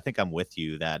 Ryan, I think I'm with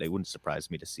you that it wouldn't surprise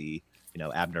me to see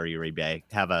Abner Uribe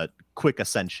have a quick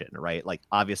ascension, right? Like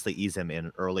obviously ease him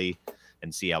in early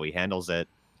and see how he handles it.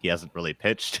 He hasn't really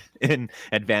pitched in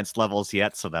advanced levels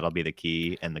yet, so that'll be the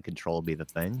key, and the control will be the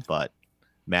thing. But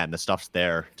man, the stuff's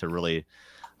there to really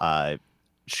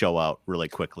show out really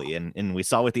quickly. And we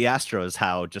saw with the Astros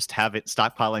how just have it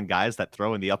stockpiling guys that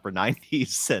throw in the upper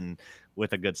 90s and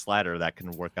with a good slider that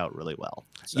can work out really well.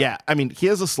 So. Yeah, I mean, he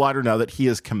has a slider now that he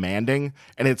is commanding,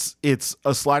 and it's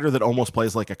a slider that almost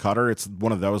plays like a cutter. It's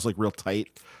one of those like real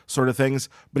tight sort of things,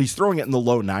 but he's throwing it in the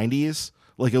low 90s.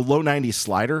 Like a low 90s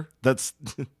slider. That's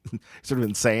sort of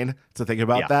insane to think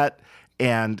about that.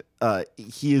 And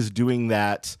he is doing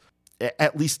that,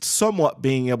 at least somewhat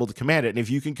being able to command it. And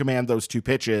if you can command those two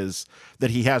pitches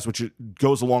that he has, which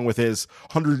goes along with his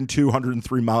 102,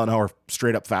 103 mile an hour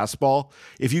straight up fastball,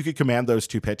 if you could command those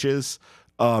two pitches,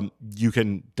 you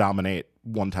can dominate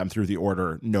one time through the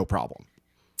order, no problem.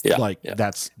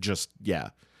 That's just,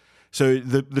 So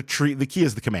the key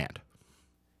is the command.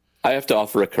 I have to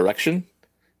offer a correction.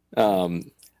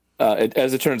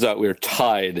 As it turns out, we're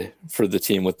tied for the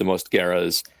team with the most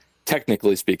Guerras,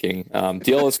 technically speaking.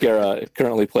 Deolis Guerra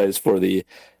currently plays for the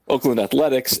Oakland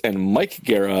Athletics, and Mike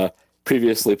Guerra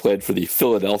previously played for the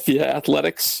Philadelphia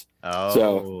Athletics. Oh,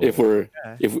 so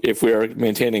if we are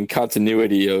maintaining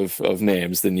continuity of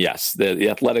names, then yes, the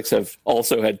Athletics have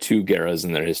also had two Guerras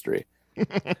in their history.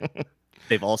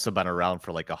 They've also been around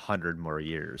for like 100 more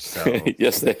years. So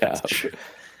yes, they have.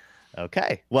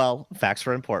 Okay. Well, facts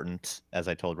are important. As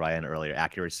I told Ryan earlier,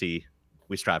 accuracy,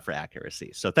 we strive for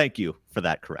accuracy. So thank you for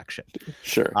that correction.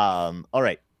 Sure. All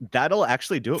right. That'll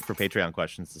actually do it for Patreon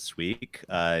questions this week.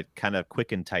 Kind of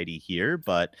quick and tidy here,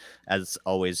 but as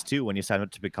always too, when you sign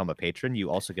up to become a patron, you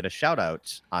also get a shout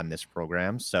out on this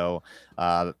program. So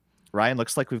Ryan,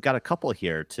 looks like we've got a couple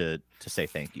here to say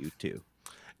thank you to.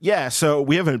 Yeah, so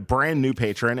we have a brand new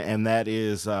patron, and that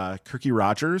is Kirky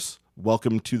Rogers.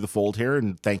 Welcome to the fold here,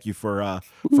 and thank you for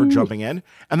jumping in.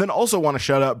 And then also want to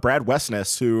shout out Brad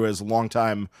Westness, who is a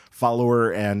longtime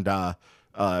follower and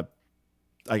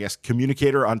I guess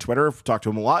communicator on Twitter. I've talked to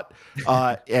him a lot,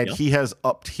 and he has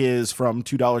upped his from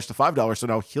 $2 to $5, so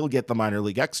now he'll get the minor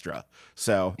league extra.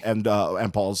 So and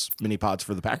Paul's mini pods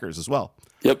for the Packers as well.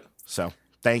 Yep. So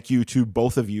thank you to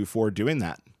both of you for doing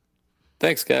that.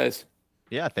 Thanks, guys.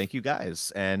 Yeah, thank you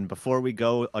guys. And before we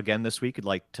go again this week, I'd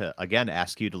like to again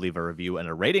ask you to leave a review and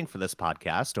a rating for this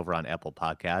podcast over on Apple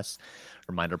Podcasts.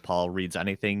 Reminder, Paul reads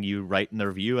anything you write in the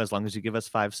review as long as you give us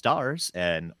 5 stars.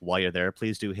 And while you're there,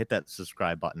 please do hit that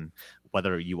subscribe button,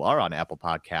 whether you are on Apple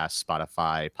Podcasts,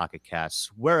 Spotify, Pocket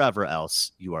Casts, wherever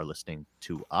else you are listening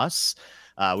to us.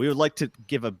 We would like to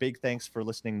give a big thanks for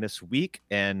listening this week,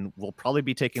 and we'll probably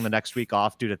be taking the next week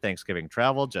off due to Thanksgiving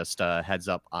travel. Just a heads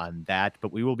up on that.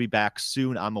 But we will be back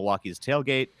soon on Milwaukee's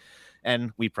Tailgate,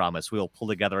 and we promise we'll pull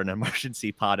together an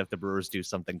emergency pod if the Brewers do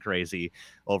something crazy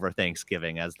over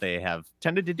Thanksgiving, as they have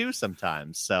tended to do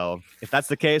sometimes. So if that's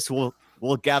the case, we'll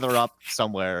gather up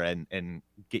somewhere and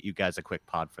get you guys a quick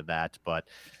pod for that. But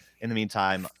in the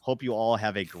meantime, hope you all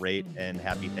have a great and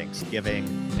happy Thanksgiving,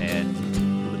 and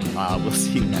we'll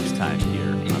see you next time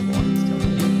here